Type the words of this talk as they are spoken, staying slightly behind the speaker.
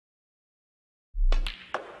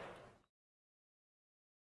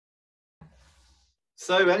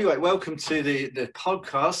So anyway, welcome to the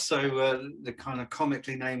podcast. So the kind of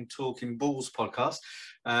comically named Talking Balls podcast.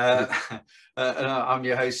 And I'm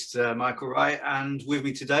your host, Michael Wright, and with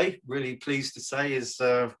me today, really pleased to say, is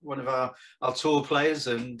one of our tour players,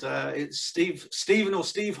 and it's Steven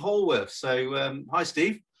Hallworth. So hi,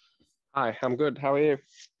 Steve. Hi, I'm good. How are you?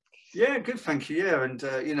 Yeah, good, thank you. Yeah, and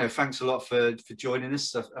thanks a lot for joining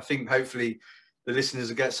us. I think hopefully the listeners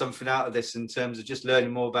will get something out of this in terms of just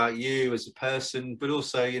learning more about you as a person, but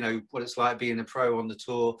also, what it's like being a pro on the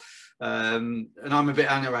tour. And I'm a bit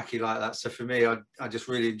anarchy like that. So for me, I just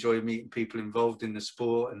really enjoy meeting people involved in the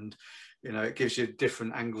sport, and, it gives you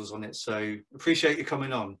different angles on it. So appreciate you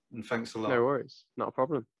coming on, and thanks a lot. No worries. Not a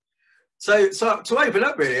problem. So to open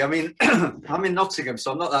up, really, I mean, I'm in Nottingham,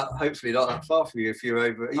 so I'm hopefully not that far from you if you're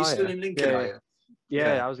over. Are you still in Lincoln, are you?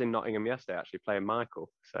 Yeah, I was in Nottingham yesterday actually playing Michael.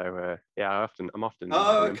 So I'm often in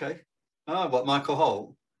Oh, Nottingham. okay. Oh, what, Michael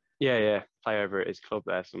Holt? Yeah. Play over at his club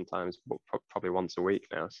there sometimes, but probably once a week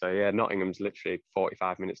now. So yeah, Nottingham's literally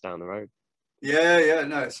 45 minutes down the road. Yeah.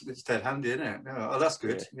 No, it's dead handy, isn't it? Oh, that's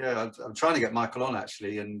good. Yeah, I'm trying to get Michael on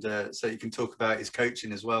actually, and so you can talk about his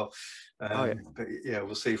coaching as well. But yeah,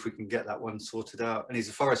 we'll see if we can get that one sorted out. And he's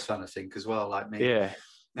a Forest fan, I think, as well, like me. Yeah.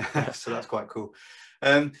 So that's quite cool.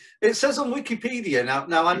 It says on Wikipedia now.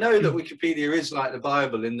 I know that Wikipedia is like the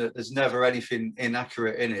Bible in that there's never anything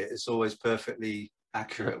inaccurate in it. It's always perfectly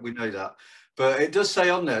accurate. We know that. But it does say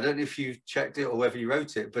on there, I don't know if you've checked it or whether you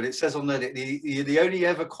wrote it, but it says on there that you're the only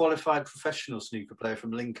ever qualified professional snooker player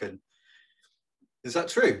from Lincoln. Is that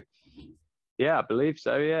true? Yeah, I believe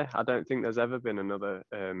so, yeah. I don't think there's ever been another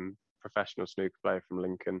professional snooker player from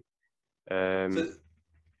Lincoln.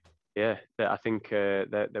 Yeah, I think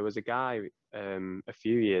there was a guy a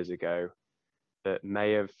few years ago that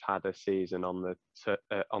may have had a season on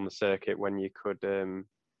the circuit when you could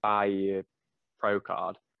buy your pro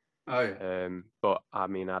card. Oh yeah. But I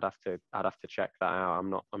mean, I'd have to check that out. I'm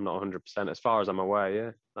not 100%. As far as I'm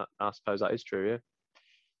aware, yeah. I suppose that is true, yeah.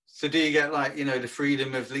 So do you get like, the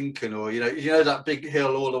freedom of Lincoln, or, that big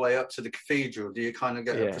hill all the way up to the cathedral? Do you kind of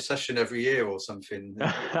get a procession every year or something?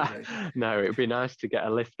 No, it would be nice to get a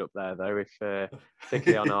lift up there though. If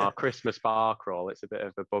particularly on our Christmas bar crawl, it's a bit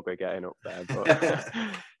of a bugger getting up there.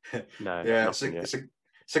 But no, yeah,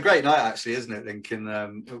 it's a great night actually, isn't it, Lincoln?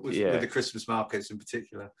 With the Christmas markets in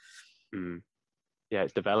particular. Yeah,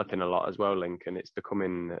 it's developing a lot as well, Lincoln. It's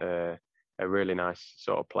becoming a really nice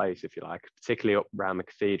sort of place, if you like, particularly up around the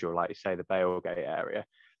cathedral, like you say, the Bailgate area.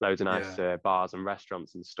 Loads of nice bars and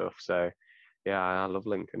restaurants and stuff. So, yeah, I love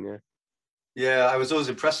Lincoln, yeah. Yeah, I was always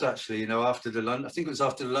impressed actually, after I think it was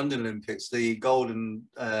after the London Olympics, the golden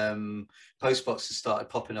post boxes started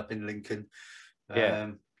popping up in Lincoln.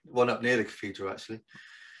 One up near the cathedral actually.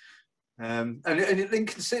 And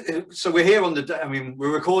Lincoln City, so we're here on the day. I mean,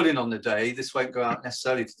 we're recording on the day. This won't go out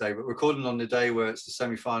necessarily today, but recording on the day where it's the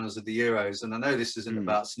semi-finals of the Euros. And I know this isn't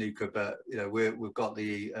about snooker, but we've got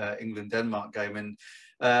the England-Denmark game. And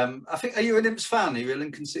I think, are you an Imps fan? Are you a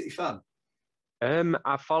Lincoln City fan?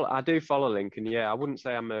 I do follow Lincoln. Yeah, I wouldn't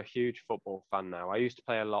say I'm a huge football fan now. I used to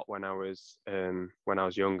play a lot when I was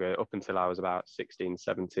younger, up until I was about 16,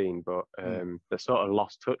 17. But they sort of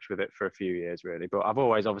lost touch with it for a few years, really. But I've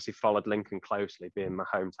always obviously followed Lincoln closely, being my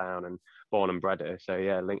hometown and born and bred here. So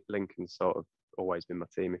yeah, Lincoln's sort of always been my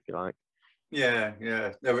team, if you like. Yeah.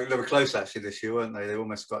 They were close actually this year, weren't they? They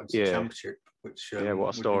almost got into the championship, which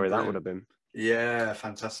what a story that would have been. Yeah,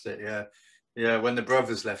 fantastic. Yeah, when the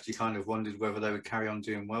brothers left, you kind of wondered whether they would carry on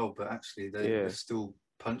doing well, but actually they're still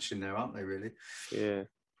punching there, aren't they, really? Yeah.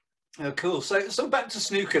 Oh, cool. So back to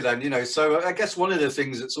snooker then, so I guess one of the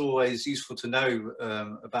things that's always useful to know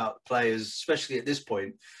about players, especially at this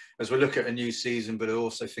point, as we look at a new season, but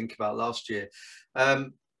also think about last year. I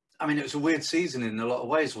mean, it was a weird season in a lot of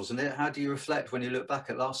ways, wasn't it? How do you reflect when you look back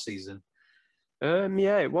at last season?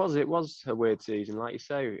 Yeah, it was a weird season. Like you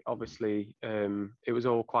say, obviously, it was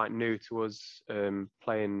all quite new to us,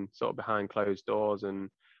 playing sort of behind closed doors, and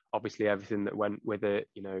obviously everything that went with it,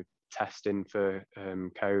 testing for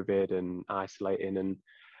COVID and isolating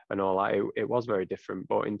and all that. It was very different.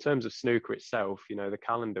 But in terms of snooker itself, the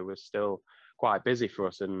calendar was still quite busy for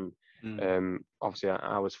us, and obviously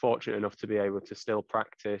I was fortunate enough to be able to still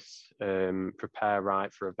practice, prepare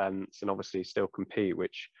right for events, and obviously still compete,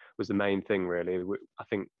 which was the main thing really. I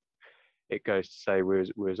think it goes to say we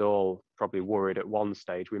was all probably worried at one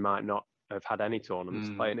stage we might not have had any tournaments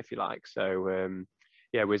playing, if you like. So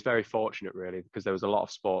yeah, we was very fortunate really, because there was a lot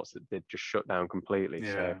of sports that did just shut down completely.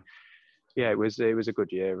 So yeah, it was a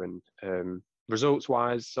good year, and results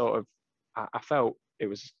wise, sort of, I felt it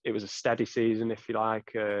was a steady season, if you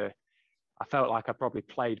like. I felt like I probably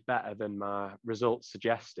played better than my results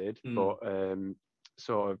suggested, but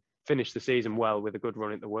sort of finished the season well with a good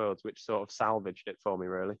run at the Worlds, which sort of salvaged it for me,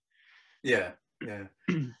 really. Yeah, yeah.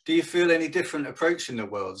 Do you feel any different approaching the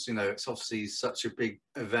Worlds? You know, it's obviously such a big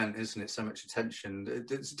event, isn't it? So much attention.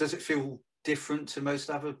 Does it feel different to most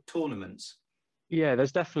other tournaments? Yeah,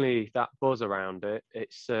 there's definitely that buzz around it.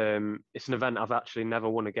 It's an event I've actually never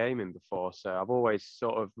won a game in before, so I've always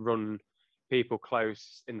sort of run people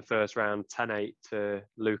close in the first round. 10-8 to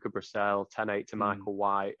Luca Brissell, 10-8 to Michael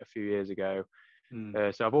White a few years ago.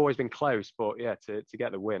 So I've always been close, but yeah, to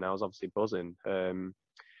get the win, I was obviously buzzing.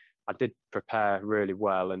 I did prepare really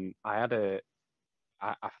well, and I had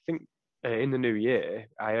I think in the new year,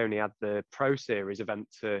 I only had the Pro Series event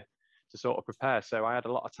to sort of prepare. So I had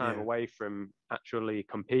a lot of time away from actually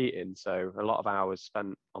competing. So a lot of hours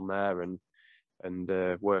spent on there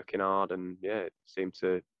and working hard, and yeah, it seemed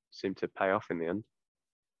to pay off in the end.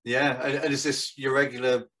 Yeah, and is this your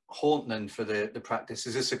regular haunt then for the practice?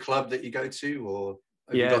 Is this a club that you go to, or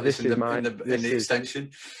have you got this in the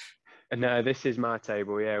extension? No, this is my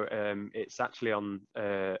table. Yeah, it's actually on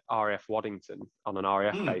RAF Waddington, on an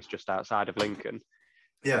RAF base just outside of Lincoln.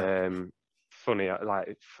 Yeah. Funny,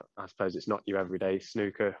 like I suppose it's not your everyday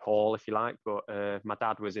snooker hall, if you like, but my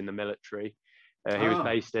dad was in the military. He was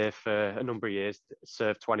based here for a number of years,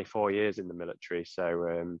 served 24 years in the military.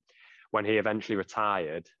 So when he eventually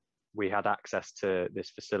retired, we had access to this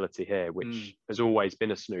facility here, which has always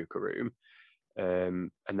been a snooker room.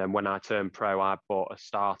 And then when I turned pro, I bought a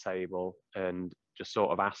star table and just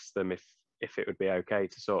sort of asked them if it would be okay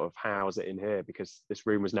to sort of house it in here, because this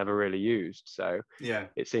room was never really used. So yeah,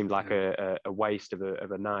 it seemed like a waste of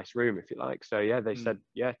a nice room, if you like. So yeah, they said,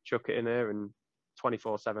 yeah, chuck it in here, and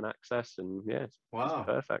 24/7 access, and yeah, it's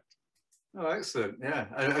perfect. Oh, excellent. Yeah.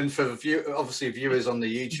 And for obviously viewers on the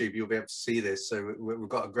YouTube, you'll be able to see this. So we've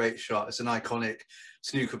got a great shot. It's an iconic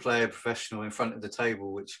snooker player professional in front of the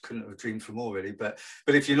table, which couldn't have dreamed for more, really. But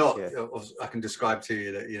if you're not, I can describe to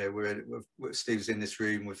you that, you know, Steve's in this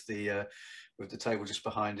room with the table just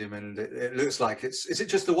behind him, and it looks like is it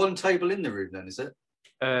just the one table in the room then, is it?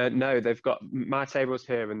 No, they've got my tables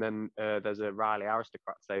here, and then there's a Riley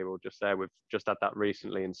Aristocrat table just there. We've just had that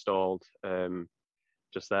recently installed.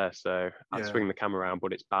 Just there, so I'd swing the camera around,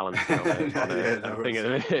 but it's balanced on a thing at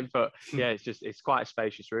the minute. But yeah, it's quite a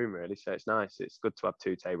spacious room, really. So it's nice. It's good to have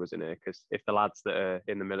two tables in here, because if the lads that are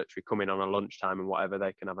in the military come in on a lunchtime and whatever,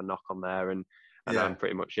 they can have a knock on there, and I'm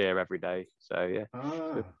pretty much here every day. So yeah.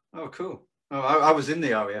 Oh, cool. Oh, I was in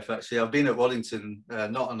the RAF actually. I've been at Waddington,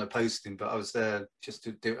 not on a posting, but I was there just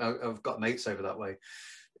to do. I've got mates over that way.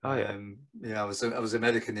 Oh yeah. Yeah, I was a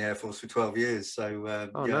medic in the Air Force for 12 years, so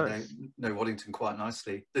nice. know Waddington quite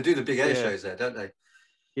nicely. They do the big air shows there, don't they?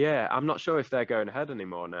 Yeah, I'm not sure if they're going ahead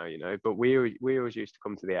anymore now, you know, but we always used to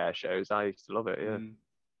come to the air shows. I used to love it.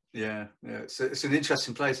 Yeah. It's an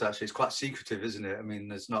interesting place actually. It's quite secretive, isn't it? I mean,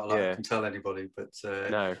 there's not a lot I can tell anybody, but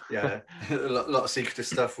no. Yeah, a lot of secretive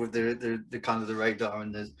stuff with the kind of the radar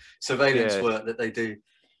and the surveillance work that they do.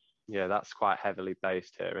 Yeah, that's quite heavily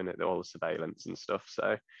based here, isn't it? All the surveillance and stuff.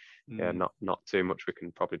 So yeah, not too much we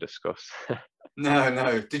can probably discuss.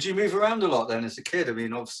 No. Did you move around a lot then as a kid? I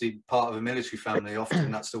mean, obviously part of a military family, often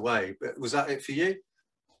that's the way. But was that it for you?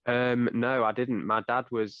 No, I didn't. My dad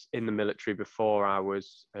was in the military before I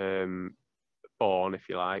was born, if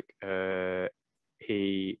you like.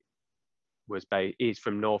 He's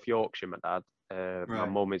from North Yorkshire, my dad. My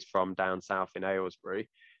mum is from down south in Aylesbury.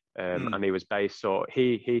 And he was based, so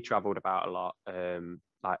he travelled about a lot,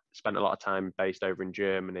 like spent a lot of time based over in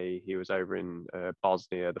Germany. He was over in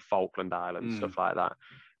Bosnia, the Falkland Islands, stuff like that.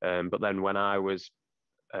 But then when I was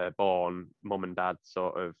born, mum and dad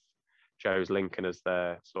sort of chose Lincoln as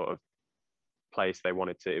their sort of place they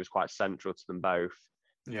wanted to. It was quite central to them both.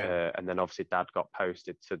 And then obviously dad got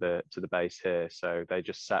posted to the base here, so they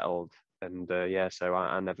just settled. And so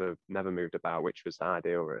I never moved about, which was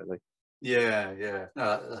ideal, really. Yeah.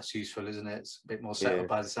 No, that's useful, isn't it? It's a bit more settled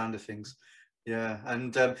by the sound of things. Yeah,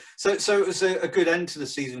 and so it was a good end to the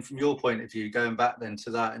season from your point of view, going back then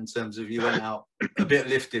to that, in terms of you went out a bit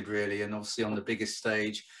lifted, really, and obviously on the biggest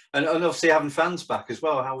stage, and obviously having fans back as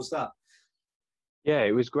well. How was that? Yeah,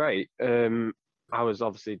 it was great. I was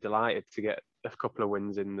obviously delighted to get a couple of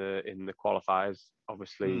wins in the qualifiers.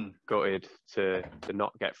 Obviously gutted to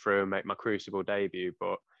not get through and make my Crucible debut,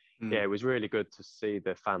 but yeah, it was really good to see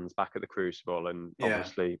the fans back at the Crucible, and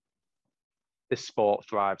obviously this sport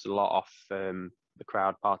thrives a lot off the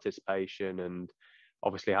crowd participation, and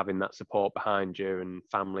obviously having that support behind you and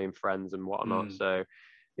family and friends and whatnot. So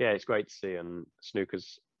yeah, it's great to see, and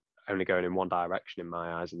snooker's only going in one direction in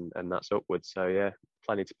my eyes, and that's upwards. So yeah,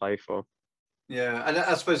 plenty to play for. Yeah, and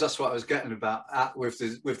I suppose that's what I was getting about with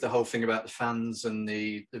the whole thing about the fans and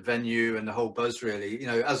the venue and the whole buzz. Really, you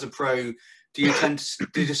know, as a pro, do you tend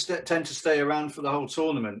to stay around for the whole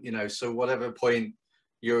tournament? You know, so whatever point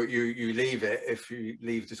you leave it, if you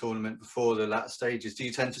leave the tournament before the latter stages, do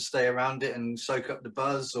you tend to stay around it and soak up the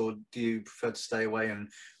buzz, or do you prefer to stay away and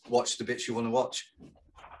watch the bits you want to watch?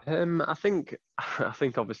 I think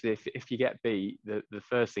obviously if you get beat, the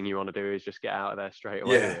first thing you want to do is just get out of there straight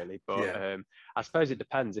away, Yeah, really. But yeah, I suppose it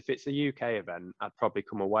depends. If it's a UK event, I'd probably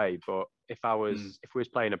come away. But if we was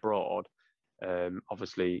playing abroad,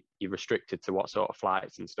 obviously you're restricted to what sort of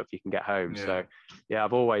flights and stuff you can get home. yeah. So yeah,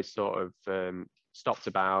 I've always sort of stopped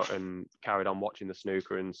about and carried on watching the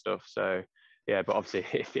snooker and stuff. So yeah, but obviously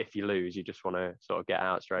if you lose, you just want to sort of get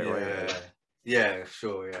out straight away, really. Yeah,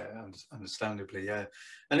 sure, yeah, understandably, yeah.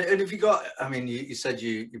 And have you got? I mean, you said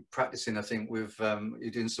you're practicing. I think with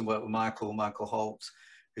you're doing some work with Michael Holt,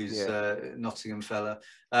 who's Yeah. Nottingham fella.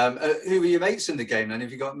 Who are your mates in the game? Then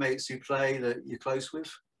have you got mates who play that you're close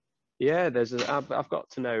with? Yeah, I've got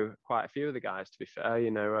to know quite a few of the guys, to be fair.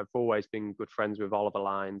 You know, I've always been good friends with Oliver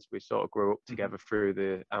Lyons. We sort of grew up together through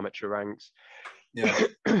the amateur ranks. Yeah,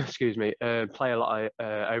 Excuse me. Play a lot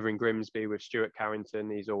over in Grimsby with Stuart Carrington.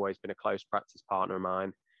 He's always been a close practice partner of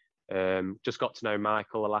mine. Just got to know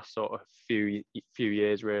Michael the last sort of few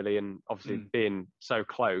years, really, and obviously being so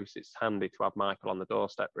close, it's handy to have Michael on the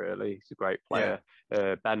doorstep. Really, he's a great player.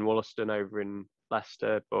 yeah. Ben Wollaston over in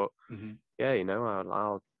Leicester, but yeah, you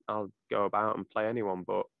know, I'll go about and play anyone.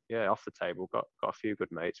 But yeah, off the table, got a few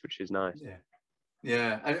good mates, which is nice. Yeah.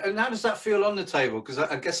 Yeah, and how does that feel on the table? Because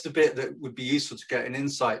I guess the bit that would be useful to get an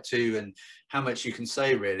insight to, and how much you can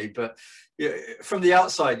say really, but from the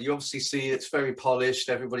outside, you obviously see it's very polished.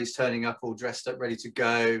 Everybody's turning up all dressed up, ready to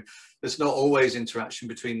go. There's not always interaction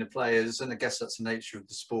between the players, and I guess that's the nature of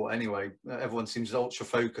the sport anyway. Everyone seems ultra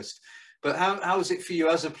focused. But how is it for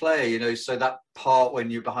you as a player? You know, so that part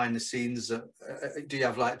when you're behind the scenes, do you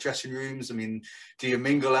have like dressing rooms? I mean, do you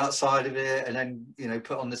mingle outside of it and then, you know,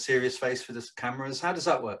 put on the serious face for the cameras? How does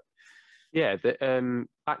that work? Yeah,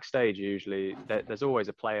 backstage usually there's always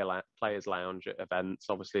a players lounge at events.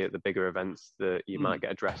 Obviously, at the bigger events, that you might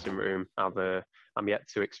get a dressing room. I'm yet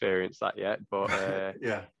to experience that yet, but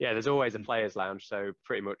yeah, there's always a players lounge. So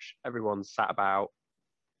pretty much everyone's sat about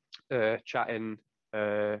chatting,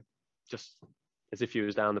 just as if you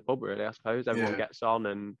was down the pub. Really, I suppose everyone gets on,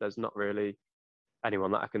 and there's not really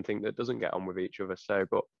anyone that I can think that doesn't get on with each other. So,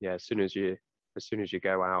 but yeah, as soon as you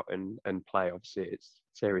go out and play, obviously it's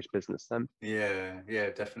serious business then. Yeah,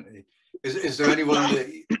 definitely. Is there anyone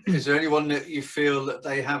that you feel that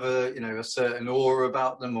they have a certain aura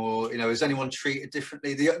about them, or is anyone treated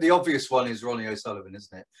differently? The obvious one is Ronnie O'Sullivan,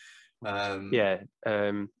 isn't it?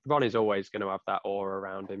 Ronnie's always going to have that aura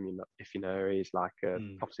around him. If he's like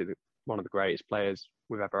obviously one of the greatest players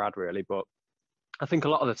we've ever had, really. But I think a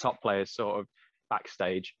lot of the top players sort of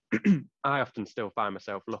backstage, I often still find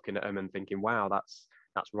myself looking at them and thinking, wow, that's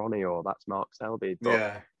Ronnie or that's Mark Selby.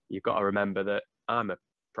 But you've got to remember that I'm a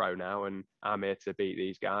pro now and I'm here to beat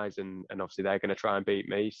these guys, and obviously they're going to try and beat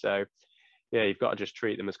me. So yeah, you've got to just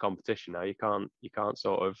treat them as competition now. You can't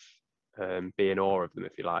sort of be in awe of them,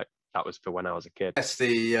 if you like. That was for when I was a kid.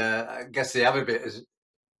 I guess the other bit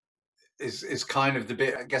is kind of the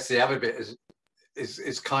bit. I guess the other bit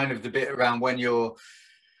is kind of the bit around when you're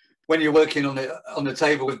working on the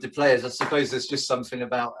table with the players. I suppose there's just something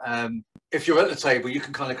about if you're at the table, you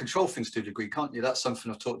can kind of control things to a degree, can't you? That's something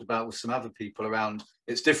I've talked about with some other people around.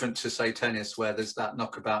 It's different to, say, tennis, where there's that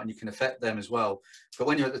knockabout and you can affect them as well. But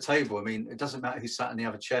when you're at the table, I mean, it doesn't matter who sat in the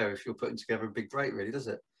other chair if you're putting together a big break, really, does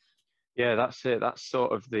it? Yeah, that's it. That's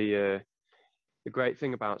sort of the great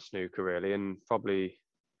thing about snooker, really, and probably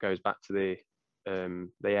goes back to the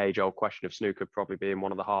age-old question of snooker probably being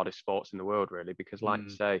one of the hardest sports in the world, really, because like you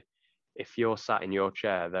say, if you're sat in your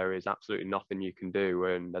chair, there is absolutely nothing you can do,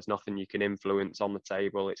 and there's nothing you can influence on the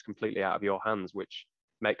table. It's completely out of your hands, which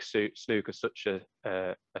makes snooker such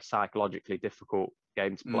a psychologically difficult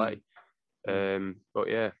game to play. But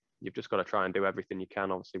yeah, you've just got to try and do everything you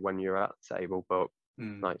can, obviously, when you're at the table. But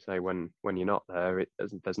like I say, when you're not there,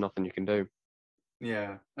 there's nothing you can do.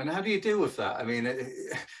 Yeah, and how do you deal with that? I mean,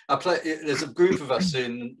 there's a group of us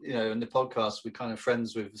in the podcast. We're kind of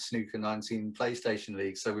friends with the Snooker 19 PlayStation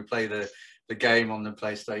League, so we play the game on the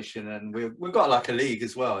PlayStation, and we've got like a league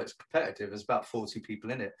as well. It's competitive. There's about 40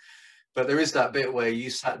 people in it, but there is that bit where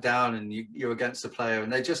you sat down and you're against a player,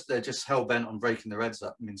 and they're just hell bent on breaking the reds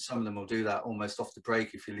up. I mean, some of them will do that almost off the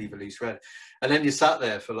break if you leave a loose red, and then you sat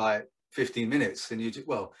there for like 15 minutes, and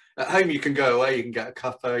at home you can go away, you can get a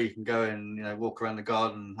cuppa, you can go and walk around the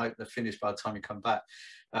garden and hope they're finished by the time you come back.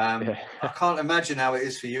 I can't imagine how it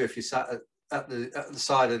is for you if you sat at the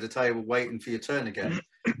side of the table waiting for your turn again.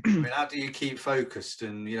 I mean, how do you keep focused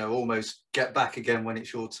and, you know, almost get back again when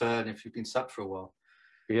it's your turn if you've been sat for a while?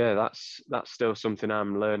 Yeah, that's still something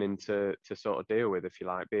I'm learning to sort of deal with, if you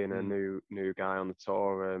like, being a new guy on the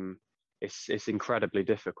tour. It's incredibly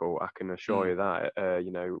difficult, I can assure you that.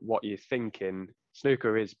 You know, what you're thinking,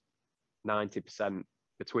 snooker is 90%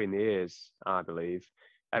 between the ears, I believe.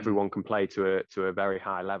 Everyone can play to a very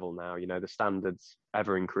high level now. You know, the standards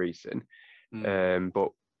ever increasing. But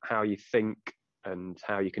how you think and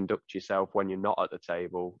how you conduct yourself when you're not at the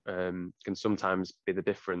table can sometimes be the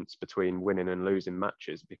difference between winning and losing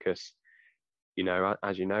matches. Because, you know,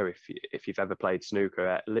 as you know, if you've ever played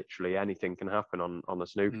snooker, literally anything can happen on the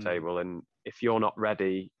snooker table. And if you're not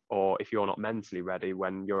ready, or if you're not mentally ready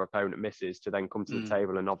when your opponent misses to then come to the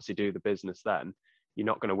table and obviously do the business, then you're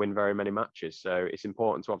not going to win very many matches. So it's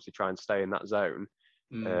important to obviously try and stay in that zone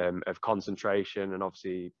of concentration and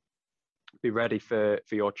obviously be ready for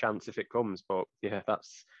your chance if it comes. But yeah,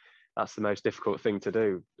 that's the most difficult thing to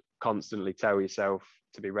do. Constantly tell yourself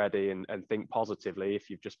to be ready and think positively if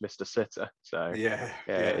you've just missed a sitter. So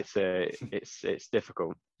it's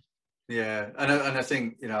difficult. Yeah, and I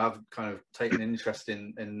think, you know, I've kind of taken an interest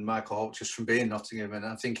in Michael Holt just from being Nottingham, and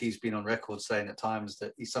I think he's been on record saying at times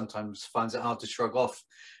that he sometimes finds it hard to shrug off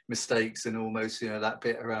mistakes and almost, you know, that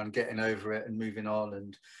bit around getting over it and moving on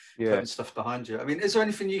and putting stuff behind you. I mean, is there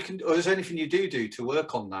anything you can, or is there anything you do to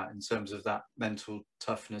work on that in terms of that mental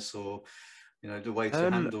toughness, or, you know, the way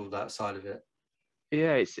to handle that side of it?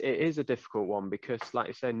 Yeah, it is a difficult one because, like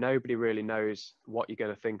you said, nobody really knows what you're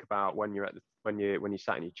going to think about when you're when you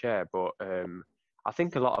sat in your chair. But I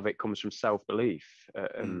think a lot of it comes from self-belief.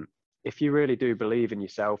 If you really do believe in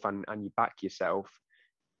yourself and you back yourself,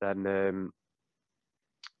 then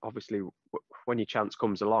obviously when your chance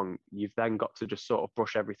comes along, you've then got to just sort of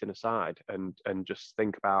brush everything aside and just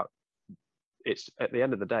think about, it's at the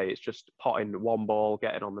end of the day, it's just potting one ball,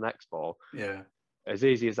 getting on the next ball. Yeah. As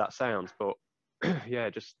easy as that sounds, but yeah,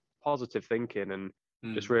 just positive thinking and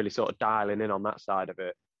just really sort of dialing in on that side of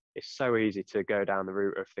it. It's so easy to go down the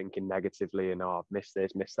route of thinking negatively and, oh, I've missed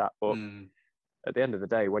this, missed that. But at the end of the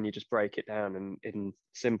day, when you just break it down and in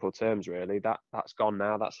simple terms, really, that's gone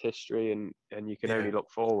now, that's history, and you can only look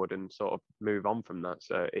forward and sort of move on from that.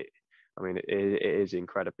 So it is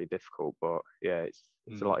incredibly difficult, but yeah,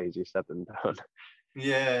 it's a lot easier said than done.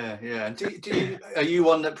 Yeah. And are you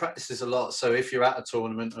one that practices a lot? So if you're at a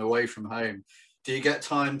tournament and away from home, do you get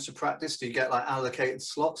time to practice? Do you get like allocated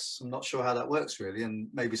slots? I'm not sure how that works really, and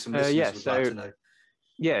maybe some listeners would like to know.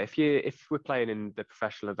 Yeah, if we're playing in the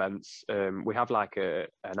professional events, we have like an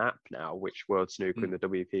app now, which World Snooker and the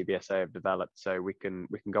WPBSA have developed. So we can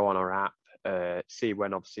go on our app, see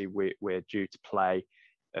when obviously we're due to play.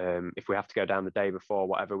 If we have to go down the day before,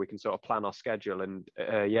 whatever, we can sort of plan our schedule, and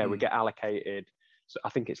we get allocated. So I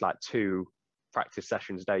think it's like 2 practice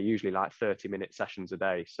sessions a day, usually like 30-minute sessions a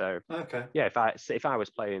day. So yeah, if I was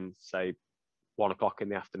playing, say, 1 o'clock in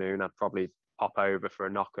the afternoon, I'd probably pop over for a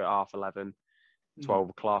knock at 11:30, 12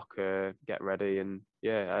 o'clock, get ready, and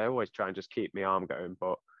yeah, I always try and just keep my arm going.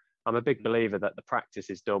 But I'm a big believer that the practice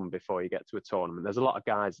is done before you get to a tournament. There's a lot of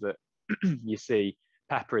guys that you see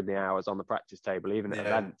peppering the hours on the practice table, even at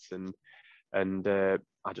events, and I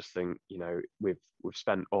just think, you know, we've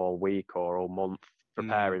spent all week or all month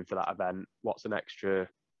preparing for that event. What's an extra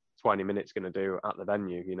 20 minutes going to do at the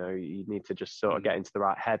venue? You know, you need to just sort of get into the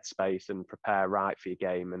right headspace and prepare right for your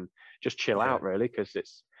game and just chill out, really, because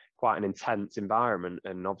it's quite an intense environment,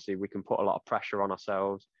 and obviously we can put a lot of pressure on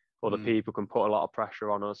ourselves. Other people can put a lot of pressure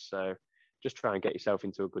on us, so just try and get yourself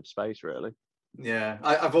into a good space, really. Yeah,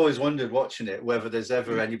 I've always wondered watching it whether there's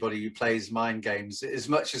ever anybody who plays mind games as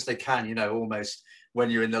much as they can, you know, almost when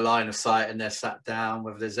you're in the line of sight and they're sat down,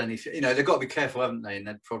 whether there's anything, you know, they've got to be careful, haven't they? And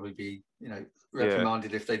they'd probably be, you know,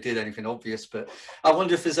 reprimanded if they did anything obvious. But I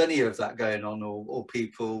wonder if there's any of that going on, or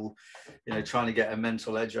people, you know, trying to get a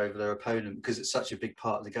mental edge over their opponent, because it's such a big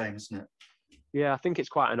part of the game, isn't it? Yeah, I think it's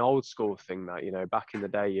quite an old school thing that, you know, back in the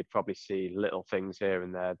day, you'd probably see little things here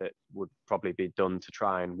and there that would probably be done to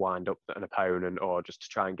try and wind up an opponent or just to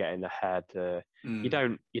try and get in the head. You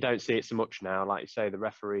don't see it so much now. Like you say, the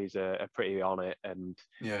referees are pretty on it, and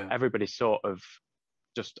everybody's sort of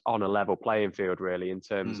just on a level playing field, really, in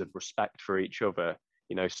terms of respect for each other.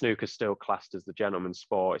 You know, snooker's still classed as the gentleman's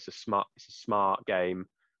sport. It's a smart game.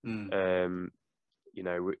 You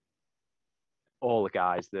know, all the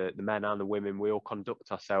guys, the men and the women, we all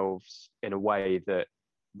conduct ourselves in a way that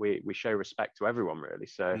we show respect to everyone, really.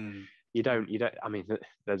 So you don't, I mean,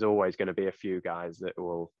 there's always going to be a few guys that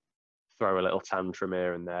will throw a little tantrum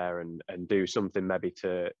here and there and do something maybe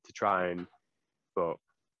to try and, but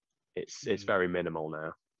it's very minimal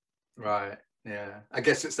now. Right. Yeah. I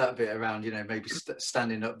guess it's that bit around, maybe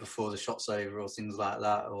standing up before the shot's over or things like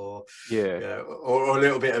that, or Yeah. or a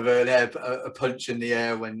little bit of a punch in the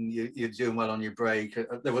air when you're doing well on your break.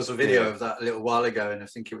 There was a video of that a little while ago, and I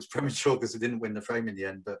think it was premature because it didn't win the frame in the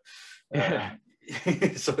end. But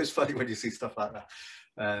so it's funny when you see stuff like that.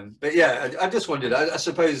 But yeah, I just wondered. I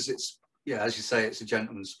suppose it's, as you say, it's a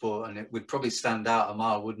gentleman's sport, and it would probably stand out a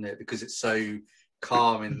mile, wouldn't it? Because it's so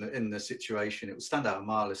calm in the situation. It would stand out a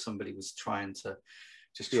mile if somebody was trying to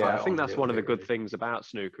just try I it think on a that's little one of the bit, good really. things about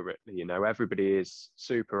snooker. Everybody is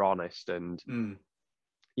super honest, and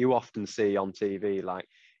you often see on TV, like,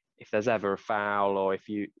 if there's ever a foul, or if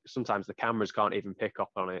sometimes the cameras can't even pick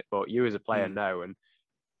up on it, but you as a player know,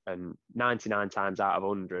 and 99 times out of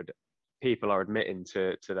 100, people are admitting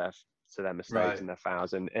to their mistakes Right. and their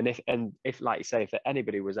fouls. And if like you say, if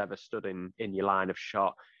anybody was ever stood in your line of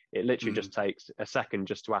shot, it literally just takes a second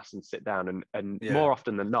just to ask and sit down. And more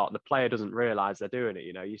often than not, the player doesn't realize they're doing it.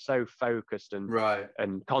 You're so focused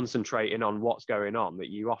and concentrating on what's going on that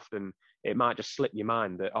you often, it might just slip your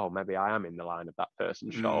mind that, oh, maybe I am in the line of that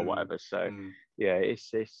person's shot or whatever. So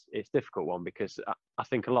it's a difficult one, because I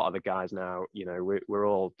think a lot of the guys now, we're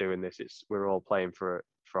all doing this. We're all playing for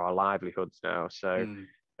our livelihoods now. So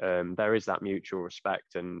there is that mutual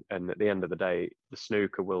respect, and at the end of the day, the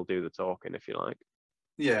snooker will do the talking, if you like.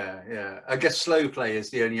 Yeah. I guess slow play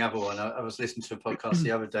is the only other one. I was listening to a podcast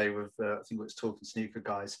the other day with, I think it was Talking Snooker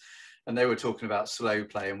guys, and they were talking about slow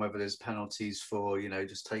play and whether there's penalties for,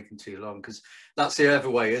 just taking too long, because that's the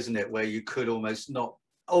other way, isn't it? Where you could almost not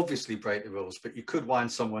obviously break the rules, but you could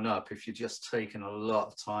wind someone up if you're just taking a lot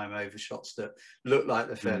of time over shots that look like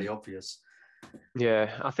they're fairly obvious.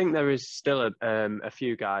 Yeah, I think there is still a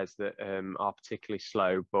few guys that are particularly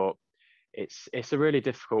slow, but it's a really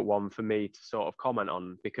difficult one for me to sort of comment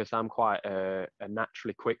on, because I'm quite a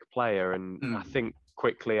naturally quick player, and I think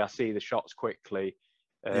quickly, I see the shots quickly.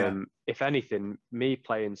 If anything, me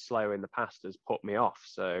playing slow in the past has put me off.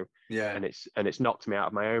 So and it's knocked me out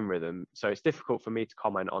of my own rhythm. So it's difficult for me to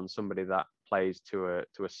comment on somebody that plays to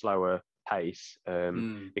a slower pace,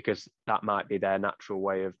 because that might be their natural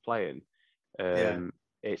way of playing.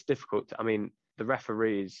 It's difficult. I mean, the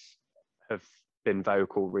referees have been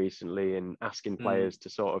vocal recently in asking players to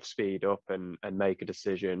sort of speed up and make a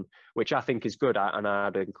decision, which I think is good, and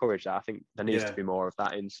I'd encourage that. I think there needs to be more of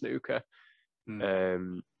that in snooker,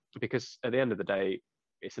 because at the end of the day,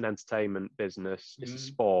 it's an entertainment business, it's a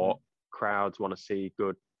sport. Crowds want to see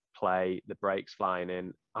good play, the breaks flying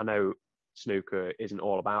in. I know snooker isn't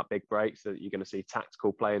all about big breaks, that you're going to see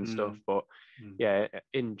tactical play and stuff, but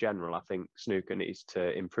in general, I think snooker needs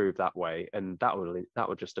to improve that way, and that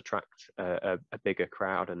will just attract a bigger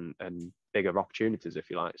crowd and bigger opportunities, if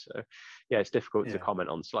you like. So it's difficult to comment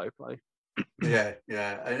on slow play.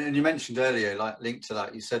 And you mentioned earlier, like, linked to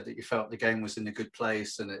that, you said that you felt the game was in a good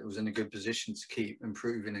place and it was in a good position to keep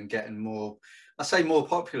improving and getting more, I say more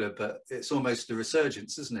popular, but it's almost a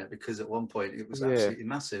resurgence, isn't it? Because at one point it was absolutely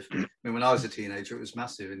massive. I mean, when I was a teenager, it was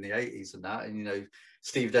massive in the 80s and that, and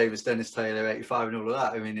Steve Davis, Dennis Taylor, 85 and all of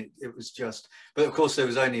that. I mean, it was just, but of course there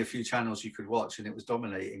was only a few channels you could watch and it was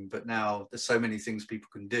dominating, but now there's so many things people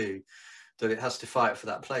can do that it has to fight for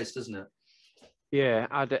that place, doesn't it? Yeah,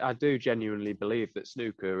 I do genuinely believe that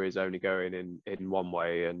snooker is only going in one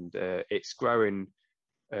way, and it's growing,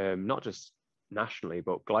 not just nationally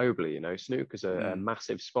but globally. Snooker's a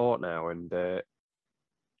massive sport now, and the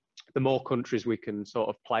more countries we can sort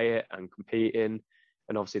of play it and compete in,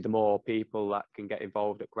 and obviously the more people that can get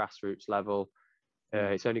involved at grassroots level,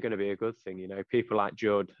 it's only going to be a good thing. People like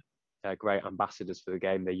Judd, they're great ambassadors for the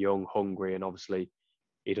game. They're young, hungry, and obviously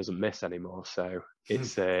he doesn't miss anymore. So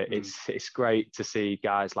it's great to see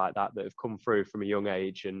guys like that have come through from a young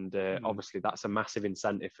age, and obviously that's a massive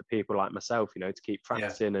incentive for people like myself, to keep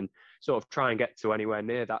practicing and sort of try and get to anywhere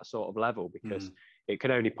near that sort of level, because it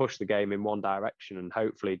can only push the game in one direction, and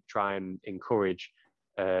hopefully try and encourage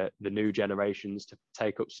the new generations to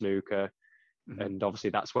take up snooker. And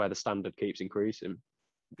obviously that's where the standard keeps increasing.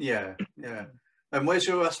 And where's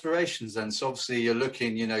your aspirations then? So obviously you're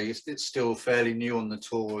looking, it's still fairly new on the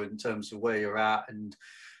tour in terms of where you're at, and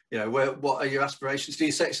what are your aspirations? Do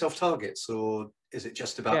you set yourself targets, or is it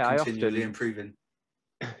just about continually improving?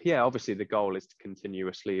 Yeah, obviously the goal is to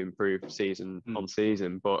continuously improve season on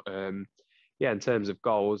season, but in terms of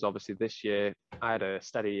goals, obviously this year I had a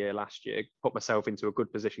steady year last year, put myself into a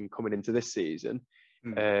good position coming into this season.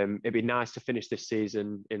 It'd be nice to ffinish this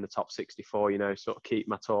season in the top 64, sort of keep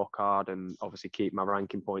my tour card and obviously keep my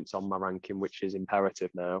ranking points on my ranking, which is imperative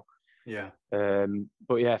now.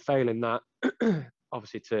 But failing that,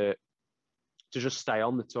 obviously to to just stay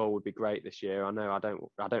on the tour would be great this year. I know I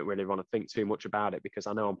don't really want to think too much about it because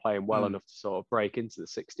I know I'm playing well enough to sort of break into the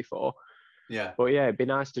 64. Yeah. But yeah, it'd be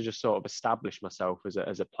nice to just sort of establish myself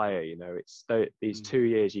as a player. You know, it's these 2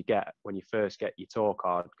 years you get when you first get your tour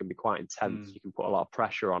card can be quite intense. You can put a lot of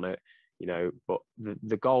pressure on it, you know, but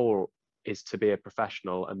the goal is to be a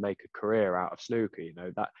professional and make a career out of snooker. You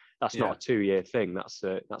know, that's not a 2-year thing.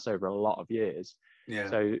 That's over a lot of years. Yeah.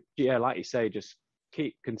 So yeah, like you say, just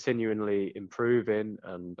keep continually improving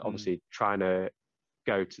and obviously trying to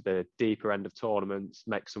go to the deeper end of tournaments,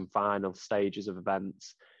 make some final stages of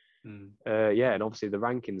events. Yeah, and obviously the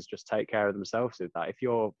rankings just take care of themselves with that. If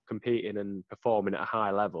you're competing and performing at a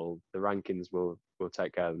high level, the rankings will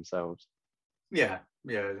take care of themselves. Yeah.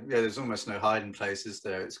 There's almost no hiding places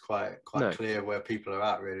there. It's quite clear where people are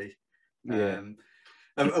at, really. Yeah.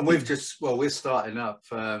 And we're starting up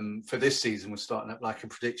for this season. We're starting up like a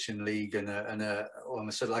prediction league and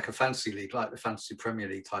almost sort of like a fantasy league, like the fantasy Premier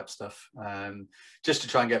League type stuff, just to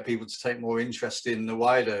try and get people to take more interest in the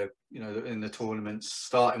wider, you know, in the tournaments,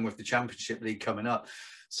 starting with the Championship League coming up.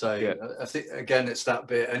 So I think again it's that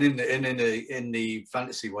bit, and in the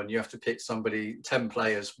fantasy one, you have to pick somebody 10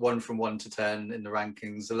 players, 1 from 1 to 10 in the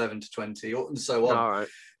rankings, 11 to 20, and so on. All right.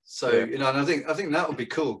 So you know, and I think that would be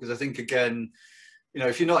cool because I think again, you know,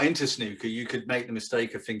 if you're not into snooker, you could make the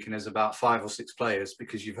mistake of thinking there's about 5 or 6 players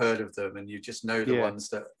because you've heard of them and you just know the ones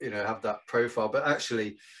that, you know, have that profile. But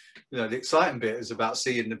actually, you know, the exciting bit is about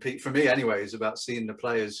seeing for me anyway, is about seeing the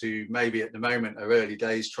players who maybe at the moment are early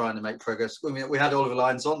days trying to make progress. I mean, we had Oliver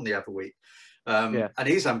Lyons on the other week, and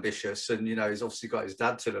he's ambitious and, you know, he's obviously got his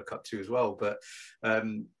dad to look up to as well. But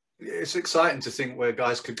it's exciting to think where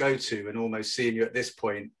guys could go to and almost seeing you at this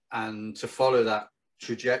point and to follow that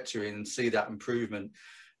trajectory and see that improvement.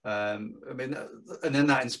 I mean, and then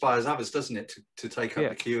that inspires others, doesn't it, to take up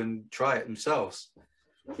the cue and try it themselves.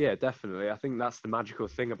 Yeah, definitely. I think that's the magical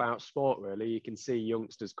thing about sport, really. You can see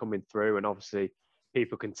youngsters coming through and obviously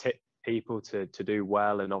people can tip people to do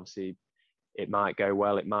well, and obviously it might go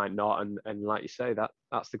well, it might not. And like you say,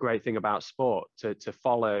 that's the great thing about sport, to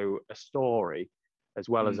follow a story as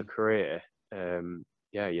well as a career.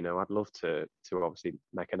 Yeah, you know, I'd love to obviously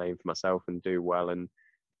make a name for myself and do well, and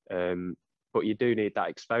but you do need that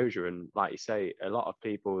exposure. And like you say, a lot of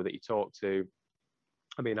people that you talk to,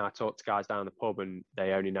 I mean, I talk to guys down the pub and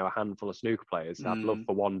they only know a handful of snooker players. I'd love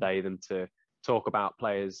for one day them to talk about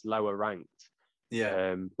players lower ranked.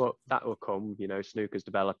 Yeah. But that will come. You know, snooker's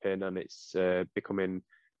developing and it's becoming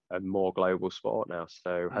a more global sport now.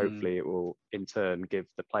 So hopefully it will in turn give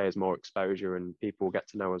the players more exposure and people will get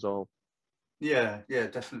to know us all. Yeah,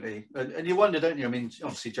 definitely. And you wonder, don't you? I mean,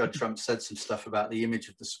 obviously, Judd Trump said some stuff about the image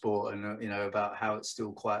of the sport and, you know, about how it's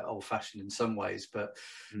still quite old-fashioned in some ways. But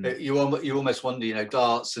you almost wonder, you know,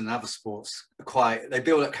 darts and other sports they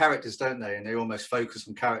build up characters, don't they? And they almost focus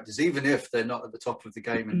on characters, even if they're not at the top of the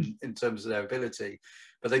game in terms of their ability.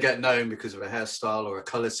 But they get known because of a hairstyle or a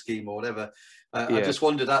colour scheme or whatever. I just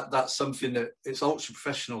wonder that's something that it's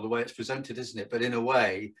ultra-professional the way it's presented, isn't it? But in a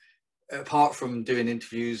way, apart from doing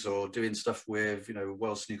interviews or doing stuff with, you know,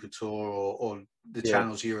 World Snooker Tour or the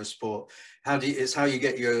channels Eurosport, it's how you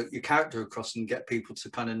get your character across and get people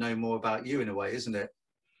to kind of know more about you in a way, isn't it?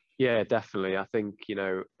 Yeah, definitely. I think, you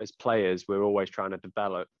know, as players, we're always trying to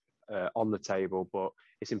develop on the table, but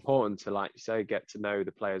it's important to, like you say, get to know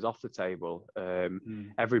the players off the table.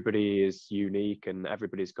 Everybody is unique and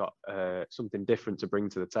everybody's got something different to bring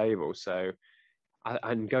to the table. So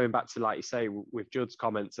and going back to, like you say, with Judd's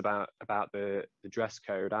comments about the dress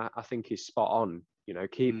code, I think he's spot on. You know,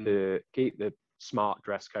 keep the smart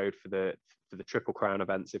dress code for the Triple Crown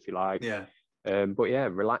events, if you like. Yeah. But yeah,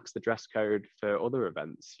 relax the dress code for other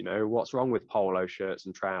events. You know, what's wrong with polo shirts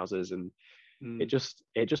and trousers? And it just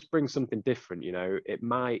brings something different. You know, it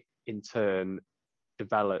might in turn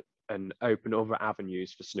develop and open other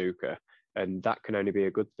avenues for snooker, and that can only be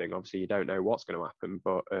a good thing. Obviously, you don't know what's going to happen,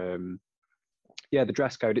 but yeah, the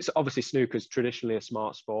dress code. It's obviously snooker's traditionally a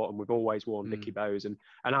smart sport, and we've always worn dicky bows, and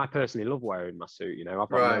I personally love wearing my suit. You know, I've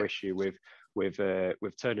got no issue with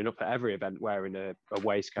turning up at every event wearing a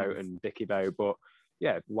waistcoat and dicky bow. But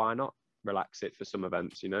yeah, why not relax it for some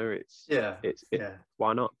events? You know, it's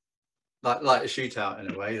why not? Like a shootout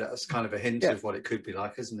in a way. That's kind of a hint of what it could be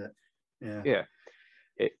like, isn't it? Yeah.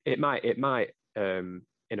 It might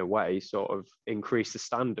in a way sort of increase the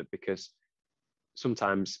standard, because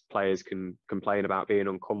sometimes players can complain about being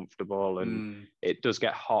uncomfortable, and it does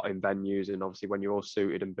get hot in venues, and obviously when you're all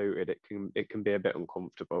suited and booted, it can be a bit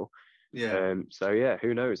uncomfortable. So yeah,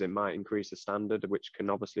 who knows, it might increase the standard, which can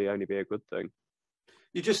obviously only be a good thing.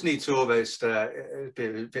 You just need to almost, a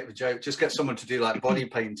bit of a joke, just get someone to do like body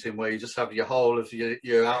painting, where you just have your whole of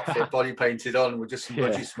your outfit body painted on with just some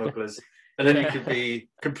budgie smugglers. And then you could be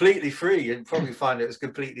completely free. You'd probably find it was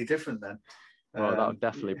completely different then. Well, that would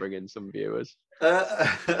definitely bring in some viewers.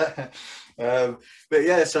 But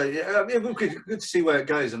yeah, so I mean, we'll good to see where it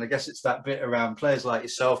goes, and I guess it's that bit around players like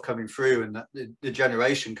yourself coming through, and the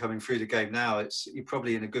generation coming through the game now. You're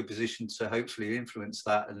probably in a good position to hopefully influence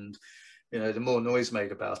that, and the more noise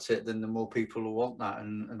made about it, then the more people will want that,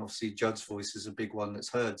 and obviously Judd's voice is a big one that's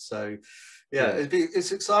heard. So yeah,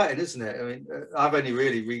 it's exciting, isn't it? I mean, I've only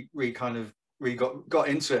really got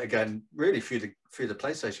into it again really through the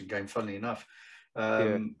PlayStation game, funnily enough.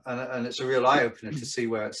 And it's a real eye-opener to see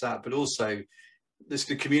where it's at, but also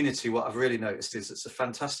the community. What I've really noticed is it's a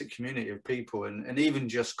fantastic community of people, and even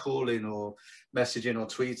just calling or messaging or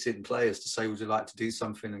tweeting players to say, would you like to do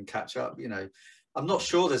something and catch up, I'm not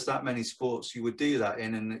sure there's that many sports you would do that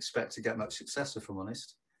in and expect to get much success, if I'm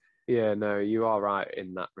honest. Yeah, no, you are right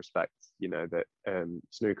in that respect, that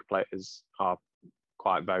snooker players are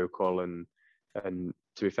quite vocal, and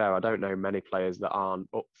to be fair, I don't know many players that aren't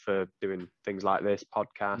up for doing things like this,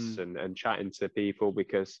 podcasts and chatting to people,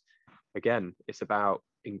 because again, it's about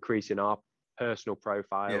increasing our personal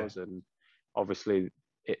profiles, and obviously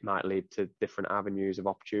it might lead to different avenues of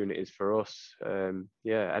opportunities for us.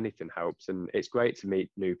 Anything helps, and it's great to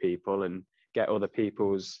meet new people and get other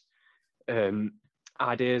people's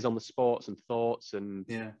ideas on the sports and thoughts, and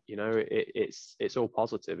it's all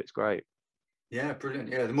positive. It's great. Yeah, brilliant.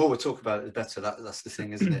 Yeah, the more we talk about it, the better. That's the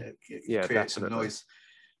thing, isn't it? It creates some noise.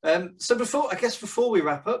 So before we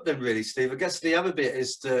wrap up then, really, Steve, I guess the other bit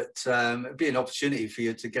is that it'd be an opportunity for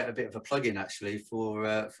you to get a bit of a plug-in actually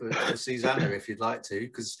for Susanna, if you'd like to,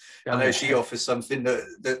 because I know she offers something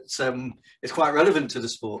that is quite relevant to the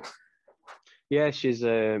sport. Yeah, she's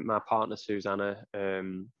my partner, Susanna.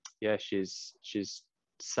 She's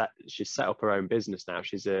set up her own business now.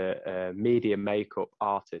 She's a media makeup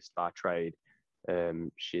artist by trade.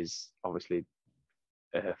 She's obviously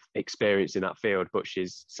experienced in that field, but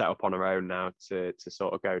she's set up on her own now to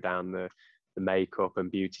sort of go down the makeup and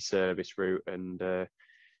beauty service route, and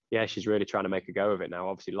she's really trying to make a go of it now.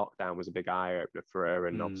 Obviously lockdown was a big eye opener for her,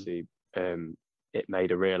 and obviously it made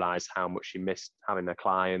her realize how much she missed having her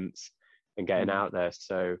clients and getting out there.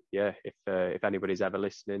 So yeah, if anybody's ever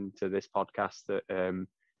listening to this podcast that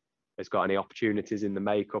has got any opportunities in the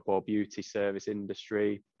makeup or beauty service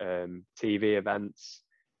industry, TV events,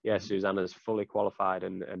 Susanna's fully qualified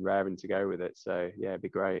and raring to go with it. So yeah, it'd be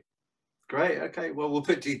great. Great. Okay. Well, we'll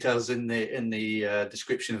put details in the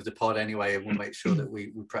description of the pod anyway, and we'll make sure that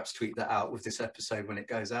we perhaps tweet that out with this episode when it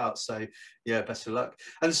goes out. So yeah, best of luck.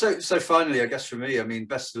 And so finally, I guess for me, I mean,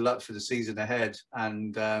 best of luck for the season ahead.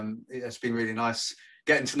 And it's been really nice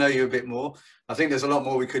getting to know you a bit more. I think there's a lot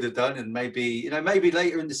more we could have done, and maybe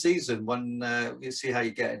later in the season when you see how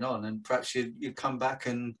you're getting on, and perhaps you'd come back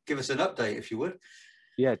and give us an update if you would.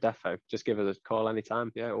 Yeah, defo. Just give us a call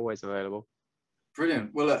anytime. Yeah, always available.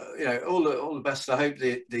 Brilliant. Well, all the best. I hope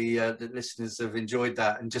the listeners have enjoyed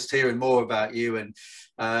that, and just hearing more about you, and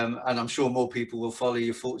I'm sure more people will follow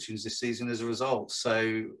your fortunes this season as a result.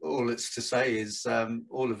 So all it's to say is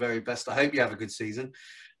all the very best. I hope you have a good season,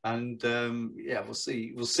 and we'll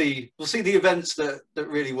see the events that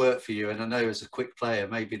really work for you. And I know as a quick player,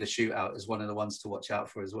 maybe the shootout is one of the ones to watch out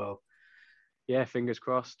for as well. Yeah, fingers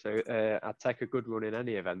crossed. I'd take a good run in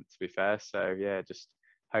any event, to be fair. So yeah, just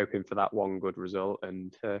hoping for that one good result,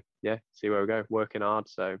 and see where we go. Working hard,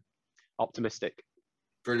 so optimistic.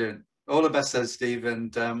 Brilliant. All the best then, Steve,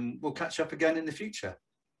 and we'll catch up again in the future.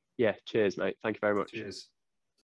 Yeah, cheers, mate. Thank you very much. Cheers.